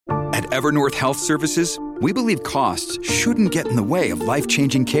At Evernorth Health Services, we believe costs shouldn't get in the way of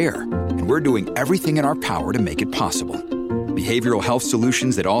life-changing care, and we're doing everything in our power to make it possible. Behavioral health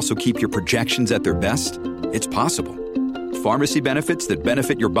solutions that also keep your projections at their best? It's possible. Pharmacy benefits that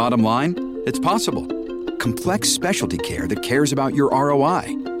benefit your bottom line? It's possible. Complex specialty care that cares about your ROI?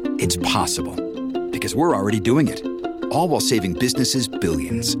 It's possible. Because we're already doing it. All while saving businesses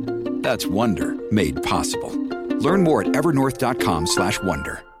billions. That's Wonder made possible. Learn more at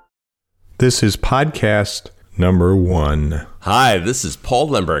evernorth.com/wonder. This is podcast number 1. Hi, this is Paul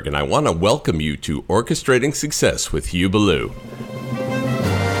Lemberg, and I want to welcome you to Orchestrating Success with Hugh Ballou.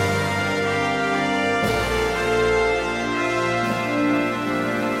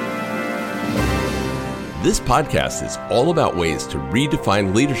 This podcast is all about ways to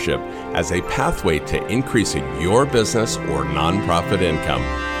redefine leadership as a pathway to increasing your business or nonprofit income.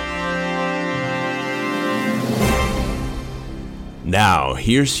 Now,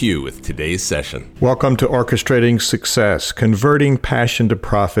 here's Hugh with today's session. Welcome to Orchestrating Success, Converting Passion to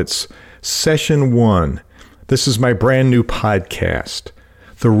Profits, Session 1. This is my brand new podcast.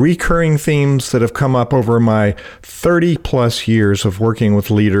 The recurring themes that have come up over my 30 plus years of working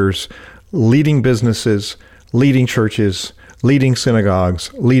with leaders, leading businesses, leading churches, leading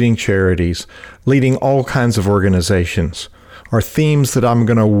synagogues, leading charities, leading all kinds of organizations, are themes that I'm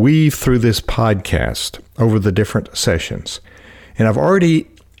going to weave through this podcast over the different sessions. And I've already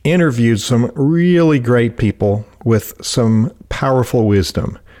interviewed some really great people with some powerful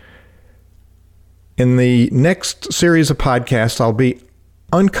wisdom. In the next series of podcasts, I'll be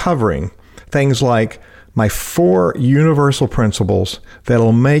uncovering things like my 4 universal principles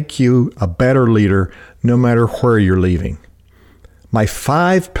that'll make you a better leader no matter where you're leaving. My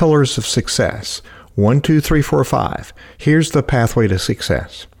 5 pillars of success. 1, 2, 3, 4, 5. Here's the pathway to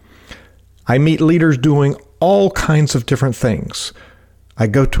success. I meet leaders doing all kinds of different things. I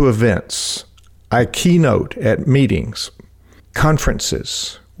go to events. I keynote at meetings,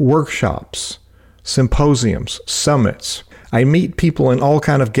 conferences, workshops, symposiums, summits. I meet people in all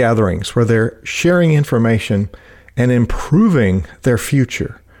kinds of gatherings where they're sharing information and improving their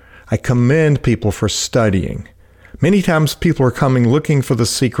future. I commend people for studying. Many times people are coming looking for the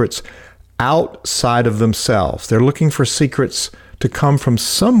secrets outside of themselves. They're looking for secrets to come from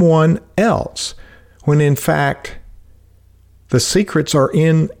someone else, when in fact, the secrets are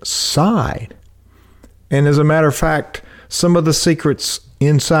inside. And as a matter of fact, some of the secrets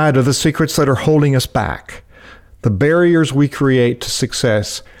inside are the secrets that are holding us back. The barriers we create to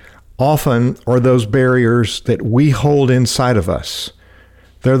success often are those barriers that we hold inside of us.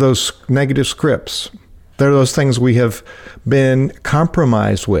 They're those negative scripts. They're those things we have been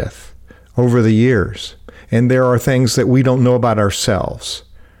compromised with over the years. And there are things that we don't know about ourselves.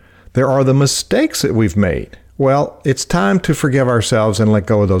 There are the mistakes that we've made. Well, it's time to forgive ourselves and let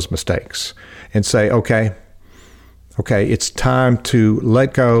go of those mistakes and say, okay, it's time to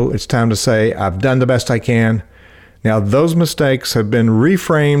let go. It's time to say, I've done the best I can. Now, those mistakes have been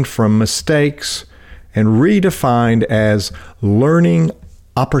reframed from mistakes and redefined as learning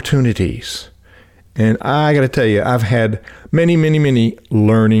opportunities. And I got to tell you, I've had many, many, many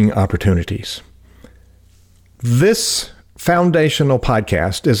learning opportunities. This foundational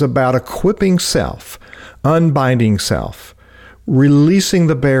podcast is about equipping self, unbinding self, releasing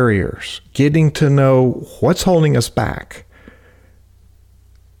the barriers, getting to know what's holding us back.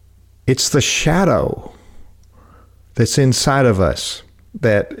 It's the shadow that's inside of us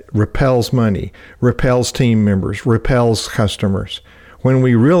that repels money, repels team members, repels customers. When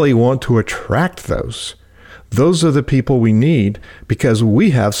we really want to attract those are the people we need because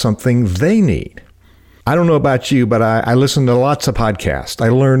we have something they need. I don't know about you, but I listen to lots of podcasts. I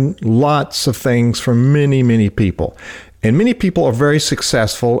learn lots of things from many, many people. And many people are very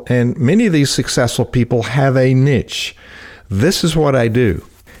successful, and many of these successful people have a niche. This is what I do.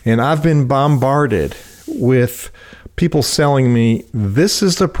 And I've been bombarded with people selling me, this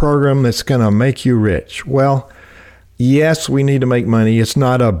is the program that's going to make you rich. Well, yes, we need to make money. It's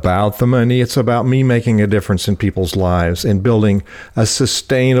not about the money. It's about me making a difference in people's lives and building a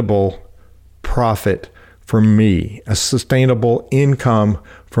sustainable profit for me, a sustainable income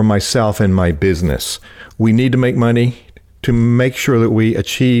for myself and my business. We need to make money to make sure that we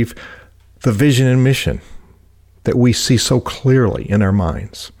achieve the vision and mission that we see so clearly in our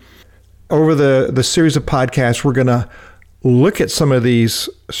minds. Over the series of podcasts, we're going to look at some of these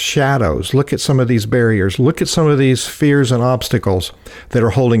shadows, look at some of these barriers, look at some of these fears and obstacles that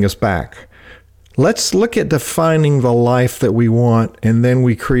are holding us back. Let's look at defining the life that we want, and then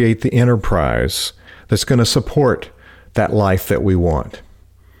we create the enterprise that's going to support that life that we want.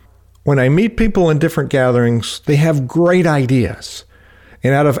 When I meet people in different gatherings, they have great ideas.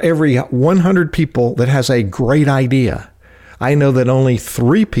 And out of every 100 people that has a great idea, I know that only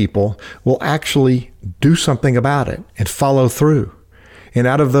 3 people will actually do something about it and follow through. And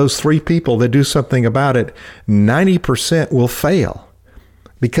out of those 3 people that do something about it, 90% will fail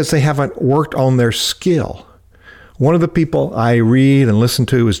because they haven't worked on their skill. One of the people I read and listen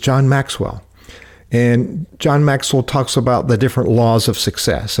to is John Maxwell. And John Maxwell talks about the different laws of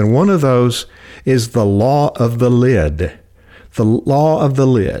success. And one of those is the law of the lid. The law of the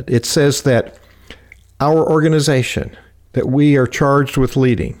lid. It says that our organization that we are charged with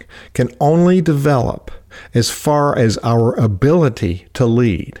leading can only develop as far as our ability to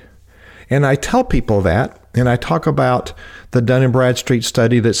lead. And I tell people that, and I talk about the Dun & Bradstreet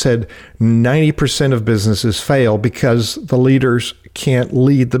study that said 90% of businesses fail because the leaders can't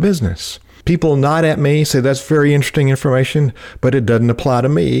lead the business. People nod at me, say that's very interesting information, but it doesn't apply to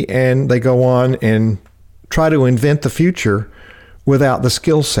me. And they go on and try to invent the future without the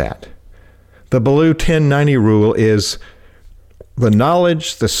skill set. The Ballou 10-90 rule is the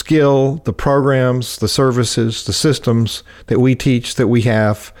knowledge, the skill, the programs, the services, the systems that we teach, that we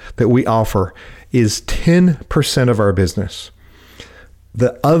have, that we offer is 10% of our business.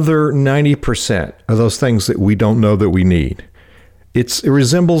 The other 90% are those things that we don't know that we need. It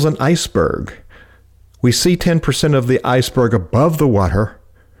resembles an iceberg. We see 10% of the iceberg above the water,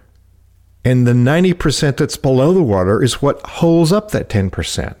 and the 90% that's below the water is what holds up that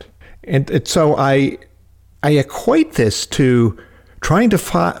 10%. And so I equate this to trying to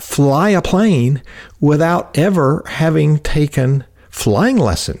fly a plane without ever having taken flying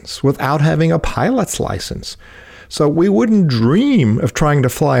lessons, without having a pilot's license. So we wouldn't dream of trying to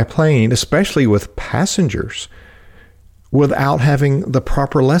fly a plane, especially with passengers, without having the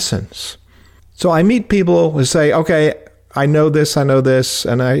proper lessons. So I meet people who say, okay, I know this, and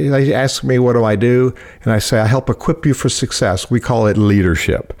they ask me, what do I do? And I say, I help equip you for success. We call it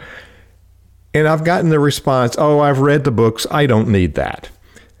leadership. And I've gotten the response, oh, I've read the books, I don't need that.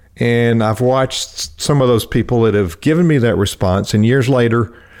 And I've watched some of those people that have given me that response, and years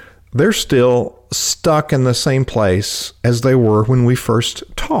later, they're still stuck in the same place as they were when we first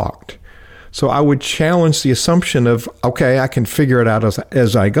talked. So I would challenge the assumption of, okay, I can figure it out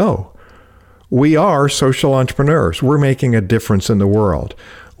as I go. We are social entrepreneurs. We're making a difference in the world.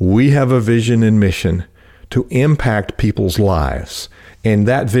 We have a vision and mission to impact people's lives, and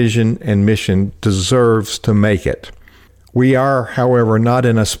that vision and mission deserves to make it. We are, however, not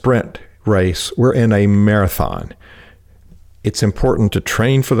in a sprint race. We're in a marathon. It's important to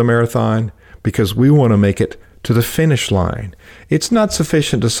train for the marathon because we want to make it to the finish line. It's not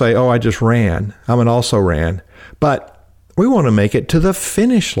sufficient to say, oh, I just ran. I also ran. But we want to make it to the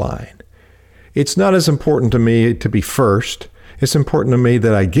finish line. It's not as important to me to be first. It's important to me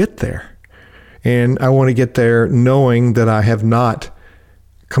that I get there. And I want to get there knowing that I have not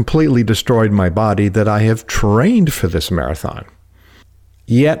completely destroyed my body, that I have trained for this marathon.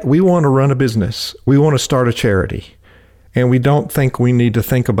 Yet we want to run a business. We want to start a charity. And we don't think we need to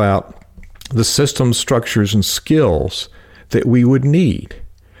think about the systems, structures, and skills that we would need.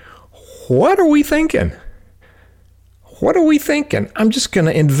 What are we thinking? What are we thinking? I'm just going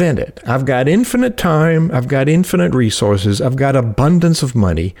to invent it. I've got infinite time. I've got infinite resources. I've got abundance of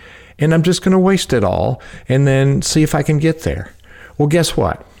money. And I'm just going to waste it all and then see if I can get there. Well, guess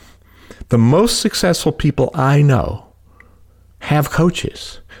what? The most successful people I know have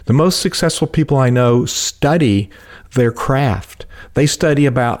coaches. The most successful people I know study their craft. They study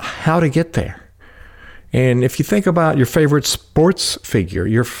about how to get there. And if you think about your favorite sports figure,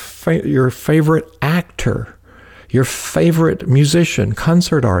 your favorite actor, your favorite musician,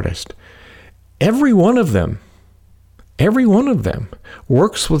 concert artist, every one of them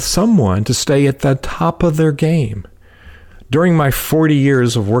works with someone to stay at the top of their game. During my 40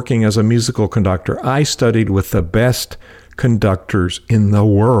 years of working as a musical conductor, I studied with the best conductors in the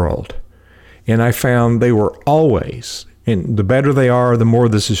world. And I found they were always, and the better they are, the more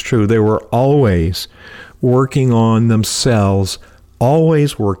this is true, they were always working on themselves,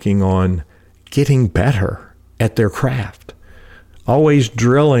 always working on getting better at their craft, always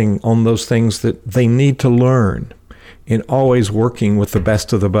drilling on those things that they need to learn, and always working with the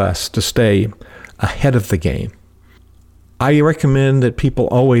best of the best to stay ahead of the game. I recommend that people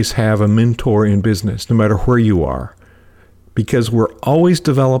always have a mentor in business, no matter where you are, because we're always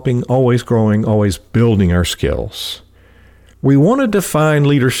developing, always growing, always building our skills. We want to define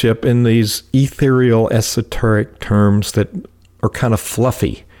leadership in these ethereal, esoteric terms that are kind of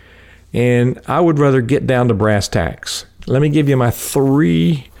fluffy, and I would rather get down to brass tacks. Let me give you my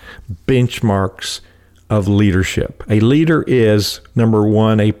 3 benchmarks of leadership. A leader is, number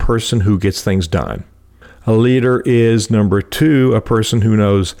 1, a person who gets things done. A leader is, number 2, a person who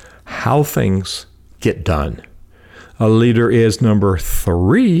knows how things get done. A leader is, number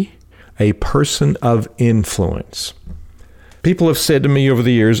 3, a person of influence. People have said to me over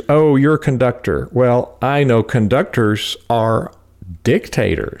the years, oh, you're a conductor. Well, I know conductors are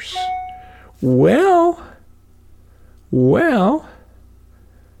dictators. Well,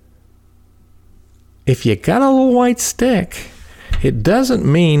 if you got a little white stick, it doesn't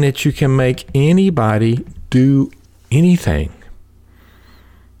mean that you can make anybody do anything.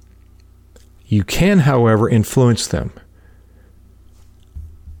 You can, however, influence them.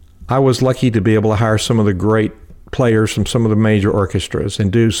 I was lucky to be able to hire some of the great players from some of the major orchestras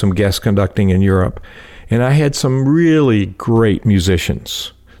and do some guest conducting in Europe. And I had some really great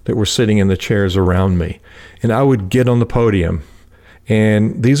musicians that were sitting in the chairs around me. And I would get on the podium,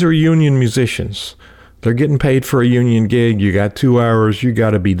 and these are union musicians. They're getting paid for a union gig. You got 2 hours, you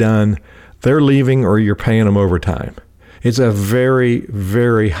got to be done. They're leaving or you're paying them overtime. It's a very,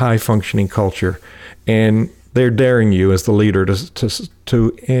 very high functioning culture, and they're daring you as the leader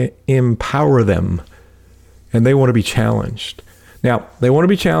to empower them, and they want to be challenged. Now, they want to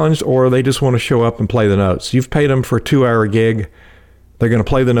be challenged, or they just want to show up and play the notes. You've paid them for a 2-hour gig. They're going to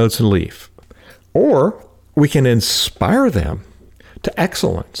play the notes and leave. Or we can inspire them to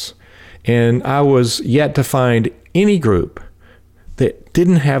excellence. And I was yet to find any group that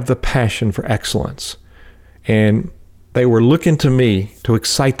didn't have the passion for excellence. And they were looking to me to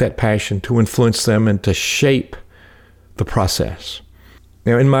excite that passion, to influence them, and to shape the process.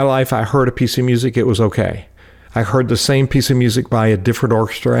 Now, in my life, I heard a piece of music, it was okay. I heard the same piece of music by a different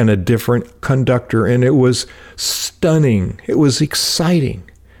orchestra and a different conductor, and it was stunning. It was exciting.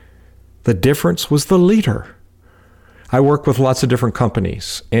 The difference was the leader. I work with lots of different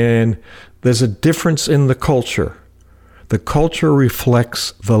companies, and there's a difference in the culture. The culture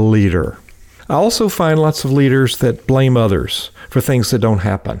reflects the leader. I also find lots of leaders that blame others for things that don't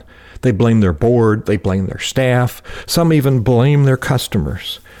happen. They blame their board, they blame their staff, some even blame their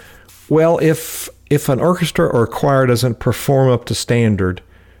customers. Well, if an orchestra or a choir doesn't perform up to standard,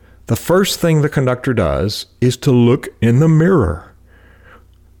 the first thing the conductor does is to look in the mirror.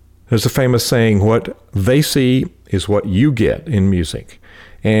 There's a famous saying, what they see is what you get in music.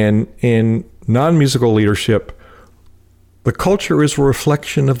 And in non-musical leadership, the culture is a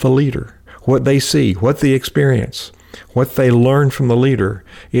reflection of the leader. What they see, what they experience, what they learn from the leader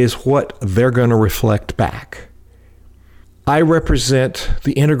is what they're going to reflect back. I represent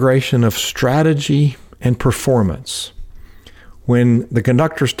the integration of strategy and performance. When the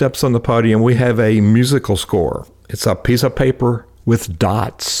conductor steps on the podium, we have a musical score. It's a piece of paper with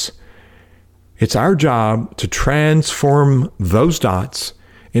dots. It's our job to transform those dots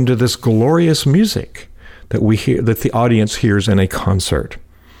into this glorious music that we hear, that the audience hears in a concert.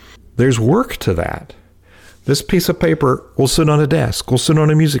 There's work to that. This piece of paper will sit on a desk, will sit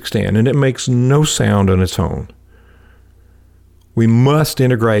on a music stand, and it makes no sound on its own. We must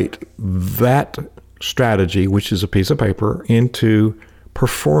integrate that strategy, which is a piece of paper, into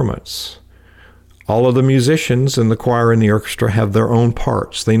performance. All of the musicians in the choir and the orchestra have their own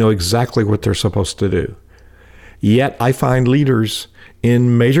parts. They know exactly what they're supposed to do. Yet I find leaders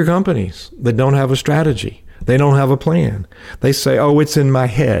in major companies that don't have a strategy. They don't have a plan. They say, oh, it's in my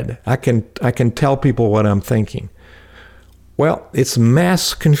head. I can tell people what I'm thinking. Well, it's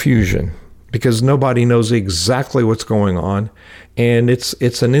mass confusion because nobody knows exactly what's going on. And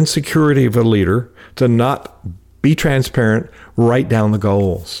it's an insecurity of a leader to not be transparent, write down the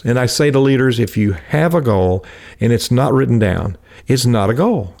goals. And I say to leaders, if you have a goal and it's not written down, it's not a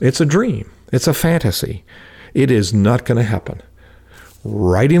goal. It's a dream. It's a fantasy. It is not going to happen.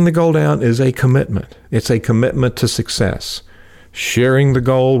 Writing the goal down is a commitment. It's a commitment to success. Sharing the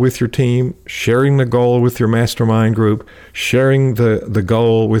goal with your team, sharing the goal with your mastermind group, sharing the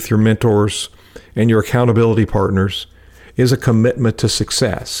goal with your mentors and your accountability partners is a commitment to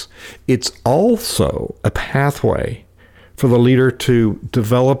success. It's also a pathway for the leader to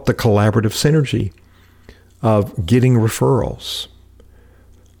develop the collaborative synergy of getting referrals.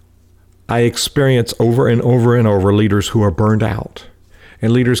 I experience over and over and over leaders who are burned out,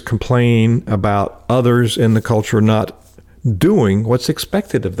 and leaders complain about others in the culture not doing what's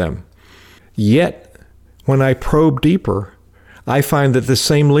expected of them. Yet, when I probe deeper, I find that the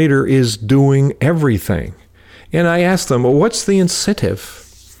same leader is doing everything. And I ask them, well, what's the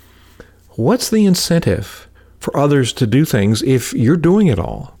incentive? What's the incentive for others to do things if you're doing it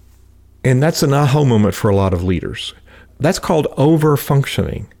all? And that's an aha moment for a lot of leaders. That's called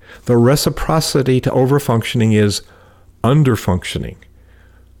overfunctioning. The reciprocity to overfunctioning is underfunctioning.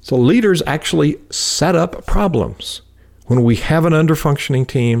 So leaders actually set up problems. When we have an underfunctioning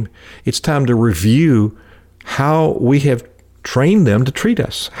team, it's time to review how we have trained them to treat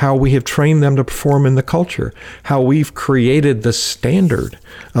us, how we have trained them to perform in the culture, how we've created the standard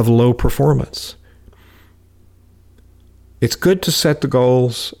of low performance. It's good to set the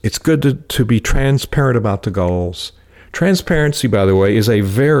goals. It's good to be transparent about the goals. Transparency, by the way, is a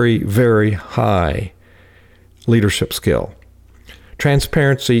very, very high leadership skill.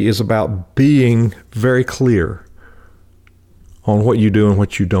 Transparency is about being very clear on what you do and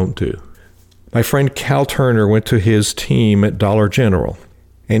what you don't do. My friend Cal Turner went to his team at Dollar General,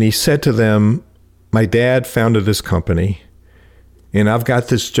 and he said to them, my dad founded this company, and I've got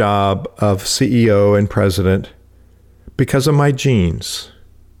this job of CEO and president because of my genes.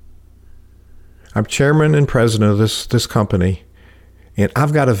 I'm chairman and president of this company, and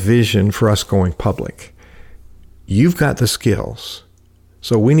I've got a vision for us going public. You've got the skills,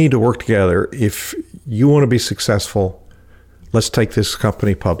 so we need to work together. If you want to be successful, let's take this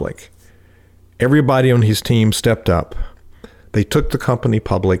company public. Everybody on his team stepped up. They took the company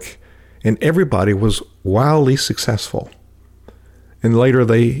public, and everybody was wildly successful. And later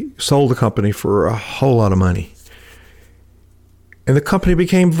they sold the company for a whole lot of money. And the company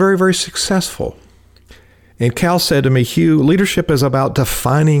became very, very successful. And Cal said to me, Hugh, leadership is about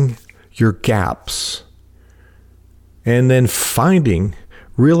defining your gaps and then finding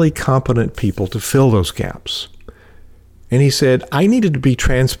really competent people to fill those gaps. And he said, I needed to be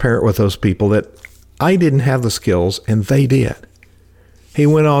transparent with those people that I didn't have the skills and they did. He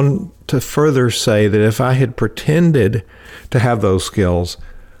went on to further say that if I had pretended to have those skills,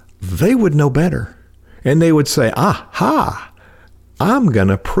 they would know better. And they would say, aha, I'm going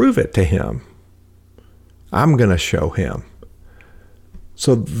to prove it to him. I'm going to show him.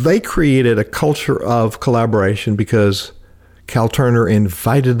 So they created a culture of collaboration because Cal Turner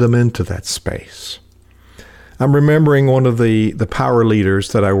invited them into that space. I'm remembering one of the power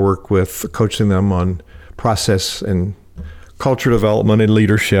leaders that I work with, coaching them on process and culture development and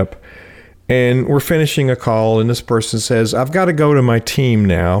leadership. And we're finishing a call, and this person says, I've got to go to my team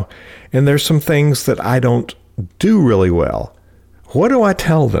now, and there's some things that I don't do really well. What do I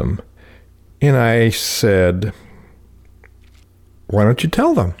tell them? And I said, why don't you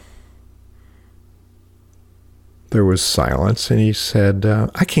tell them? There was silence, and he said,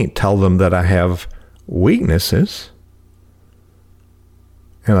 I can't tell them that I have weaknesses.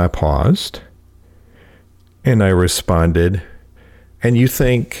 And I paused, and I responded, and you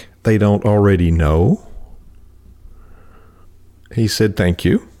think they don't already know? He said, thank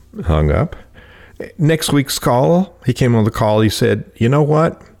you, hung up. Next week's call, he came on the call, he said, you know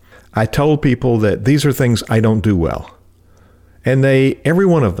what? I told people that these are things I don't do well. And every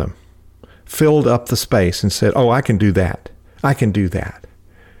one of them filled up the space and said, oh, I can do that. I can do that.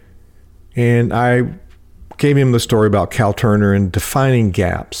 And I gave him the story about Cal Turner and defining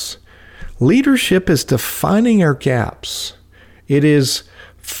gaps. Leadership is defining our gaps. It is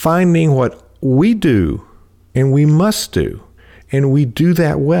finding what we do and we must do, and we do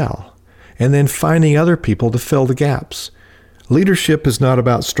that well, and then finding other people to fill the gaps. Leadership is not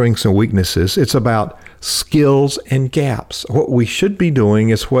about strengths and weaknesses. It's about skills and gaps. What we should be doing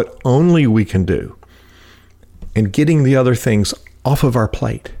is what only we can do, and getting the other things off of our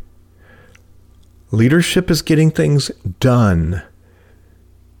plate. Leadership is getting things done.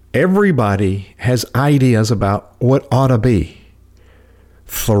 Everybody has ideas about what ought to be.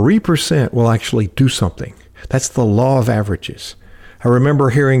 3% will actually do something. That's the law of averages. I remember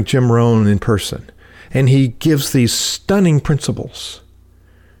hearing Jim Rohn in person, and he gives these stunning principles.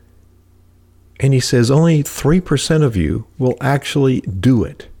 And he says only 3% of you will actually do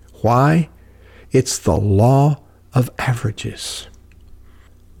it. Why? It's the law of averages.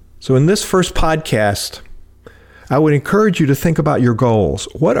 So in this first podcast, I would encourage you to think about your goals.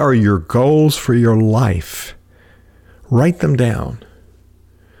 What are your goals for your life? Write them down.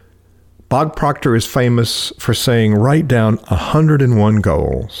 Bob Proctor is famous for saying, write down 101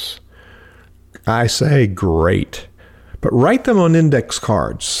 goals. I say, great. But write them on index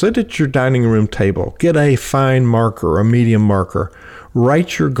cards. Sit at your dining room table. Get a fine marker, a medium marker.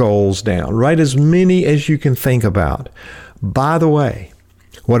 Write your goals down. Write as many as you can think about. By the way,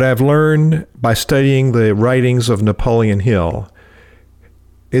 what I've learned by studying the writings of Napoleon Hill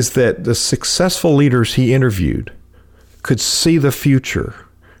is that the successful leaders he interviewed could see the future,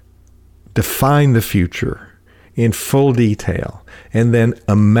 define the future in full detail, and then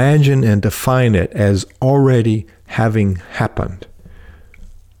imagine and define it as already having happened.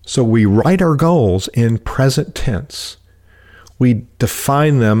 So we write our goals in present tense. We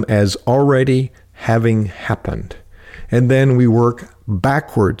define them as already having happened. And then we work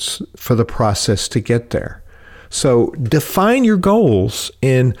backwards for the process to get there. So define your goals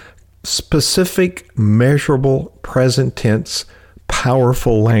in specific, measurable, present tense,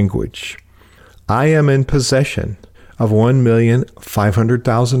 powerful language. I am in possession of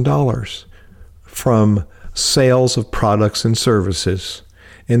 $1,500,000 from sales of products and services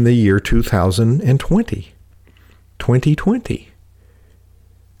in the year 2020.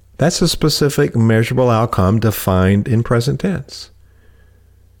 That's a specific, measurable outcome defined in present tense.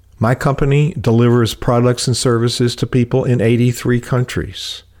 My company delivers products and services to people in 83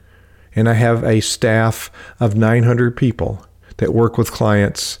 countries, and I have a staff of 900 people that work with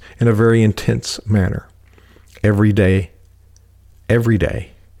clients in a very intense manner. Every day,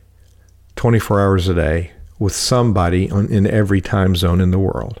 24 hours a day, with somebody in every time zone in the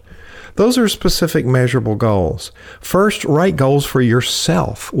world. Those are specific, measurable goals. First, write goals for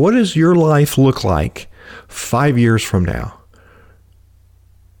yourself. What does your life look like 5 years from now?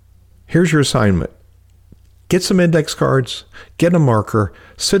 Here's your assignment. Get some index cards, get a marker,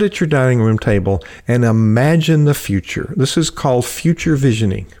 sit at your dining room table, and imagine the future. This is called future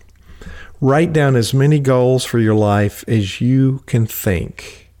visioning. Write down as many goals for your life as you can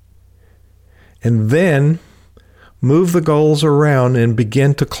think. And then move the goals around and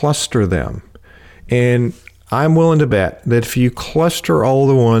begin to cluster them. And I'm willing to bet that if you cluster all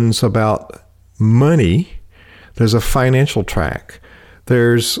the ones about money, there's a financial track.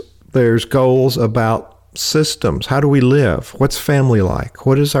 There's goals about systems. How do we live? What's family like?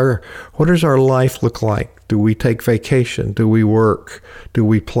 What does our life look like? Do we take vacation? Do we work? Do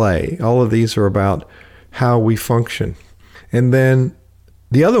we play? All of these are about how we function. And then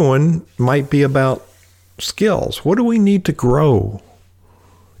the other one might be about skills. What do we need to grow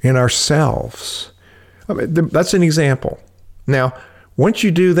in ourselves? I mean, that's an example. Now, once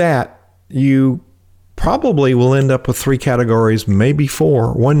you do that, you probably will end up with 3 categories, maybe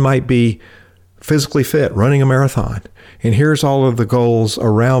 4. One might be physically fit, running a marathon. And here's all of the goals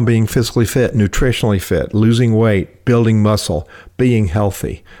around being physically fit, nutritionally fit, losing weight, building muscle, being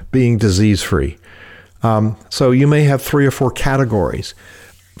healthy, being disease-free. So you may have 3 or 4 categories.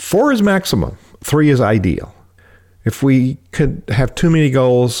 4 is maximum. 3 is ideal. If we could have too many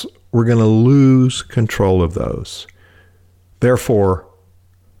goals, we're going to lose control of those. Therefore,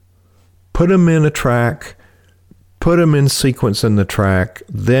 put them in a track, put them in sequence in the track,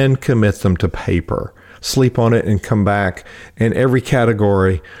 then commit them to paper. Sleep on it and come back. And every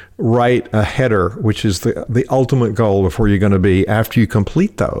category, write a header, which is the ultimate goal of where you're going to be after you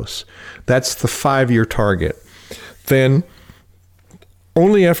complete those. That's the 5-year target. Then,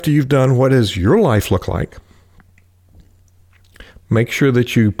 only after you've done what does your life look like, make sure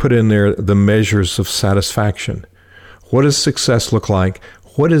that you put in there the measures of satisfaction. What does success look like?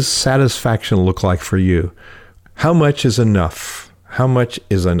 What does satisfaction look like for you? How much is enough? How much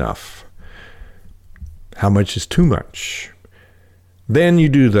is enough? How much is too much? Then you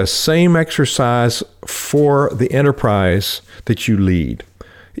do the same exercise for the enterprise that you lead.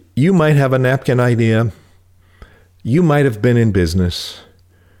 You might have a napkin idea. You might have been in business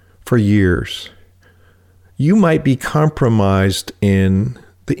for years. You might be compromised in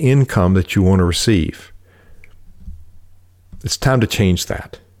the income that you want to receive. It's time to change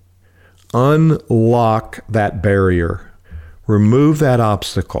that. Unlock that barrier. Remove that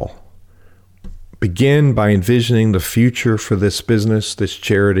obstacle. Begin by envisioning the future for this business, this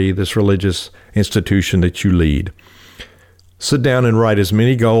charity, this religious institution that you lead. Sit down and write as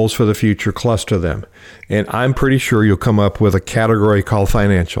many goals for the future, cluster them. And I'm pretty sure you'll come up with a category called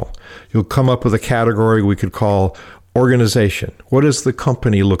financial. You'll come up with a category we could call organization. What does the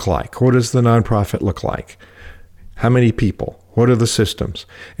company look like? What does the nonprofit look like? How many people? What are the systems?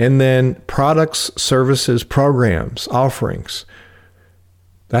 And then products, services, programs, offerings.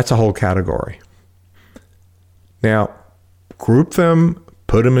 That's a whole category. Now, group them,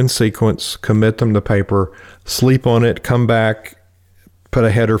 put them in sequence, commit them to paper, sleep on it, come back, put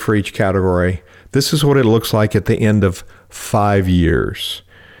a header for each category. This is what it looks like at the end of 5 years.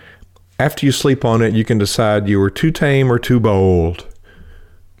 After you sleep on it, you can decide you were too tame or too bold.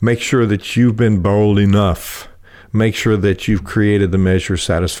 Make sure that you've been bold enough. Make sure that you've created the measure of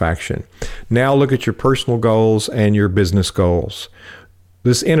satisfaction. Now look at your personal goals and your business goals.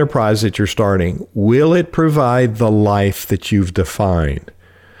 This enterprise that you're starting, will it provide the life that you've defined?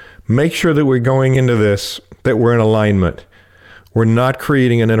 Make sure that we're going into this, that we're in alignment. We're not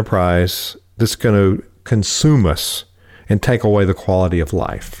creating an enterprise that's going to consume us and take away the quality of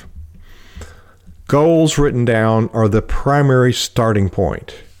life. Goals written down are the primary starting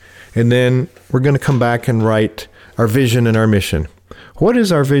point. And then we're going to come back and write our vision and our mission. What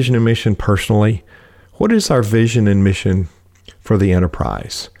is our vision and mission personally? What is our vision and mission for the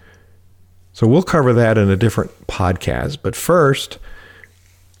enterprise? So we'll cover that in a different podcast. But first,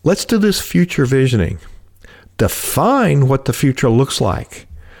 Let's do this future visioning. Define what the future looks like,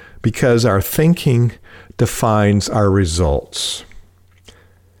 because our thinking defines our results.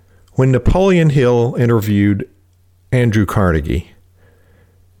 When Napoleon Hill interviewed Andrew Carnegie,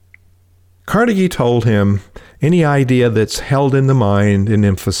 Carnegie told him, any idea that's held in the mind and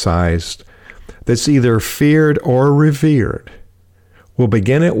emphasized, that's either feared or revered, will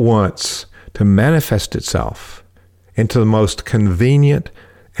begin at once to manifest itself into the most convenient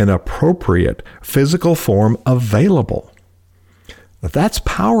and appropriate physical form available. That's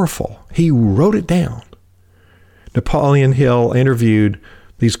powerful. He wrote it down. Napoleon Hill interviewed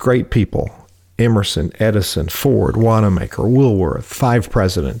these great people, Emerson, Edison, Ford, Wanamaker, Woolworth, 5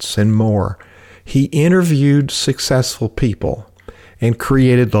 presidents, and more. He interviewed successful people and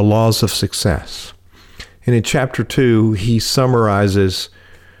created the laws of success. And in chapter 2, he summarizes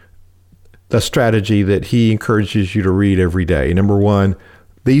the strategy that he encourages you to read every day. Number 1,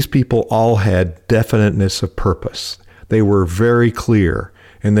 these people all had definiteness of purpose. They were very clear,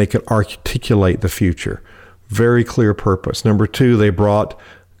 and they could articulate the future. Very clear purpose. Number 2, they brought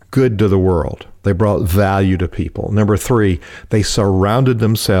good to the world. They brought value to people. Number 3, they surrounded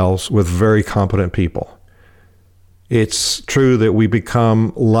themselves with very competent people. It's true that we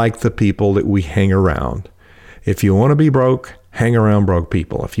become like the people that we hang around. If you want to be broke, hang around broke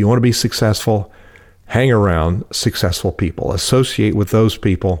people. If you want to be successful, hang around successful people. Associate with those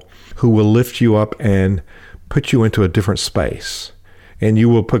people who will lift you up and put you into a different space. And you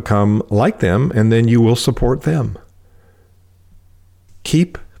will become like them, and then you will support them.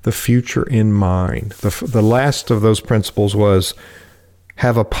 Keep the future in mind. The last of those principles was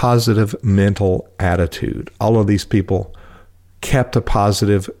have a positive mental attitude. All of these people kept a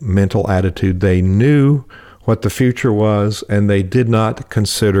positive mental attitude. They knew what the future was, and they did not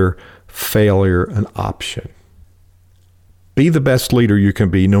consider failure an option. Be the best leader you can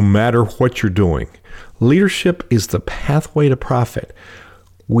be, no matter what you're doing. Leadership is the pathway to profit.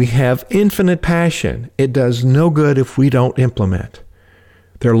 We have infinite passion. It does no good if we don't implement.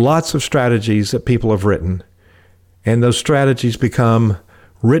 There are lots of strategies that people have written, and those strategies become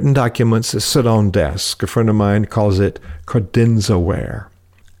written documents that sit on desks. A friend of mine calls it credenzaware.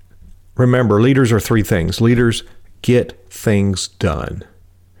 Remember, leaders are 3 things. Leaders get things done.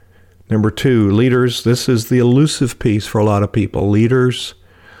 Number 2, leaders, this is the elusive piece for a lot of people. Leaders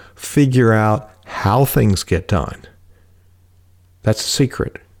figure out how things get done. That's the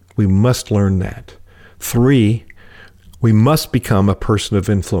secret. We must learn that. 3, we must become a person of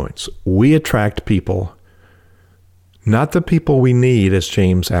influence. We attract people, not the people we need, as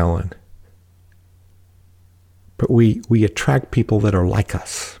James Allen, but we attract people that are like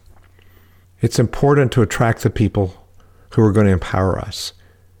us. It's important to attract the people who are going to empower us.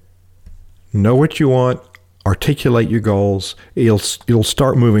 Know what you want, articulate your goals. You'll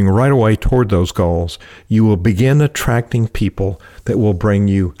start moving right away toward those goals. You will begin attracting people that will bring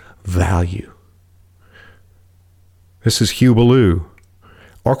you value. This is Hugh Ballou.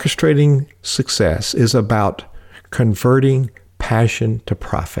 Orchestrating success is about converting passion to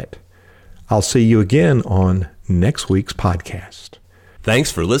profit. I'll see you again on next week's podcast.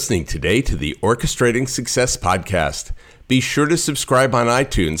 Thanks for listening today to the Orchestrating Success podcast. Be sure to subscribe on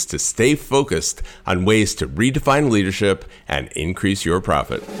iTunes to stay focused on ways to redefine leadership and increase your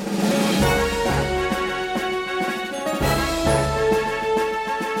profit.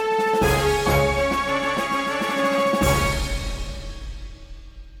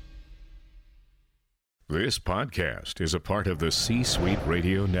 This podcast is a part of the C-Suite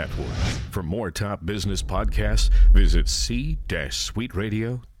Radio Network. For more top business podcasts, visit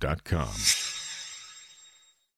c-suiteradio.com.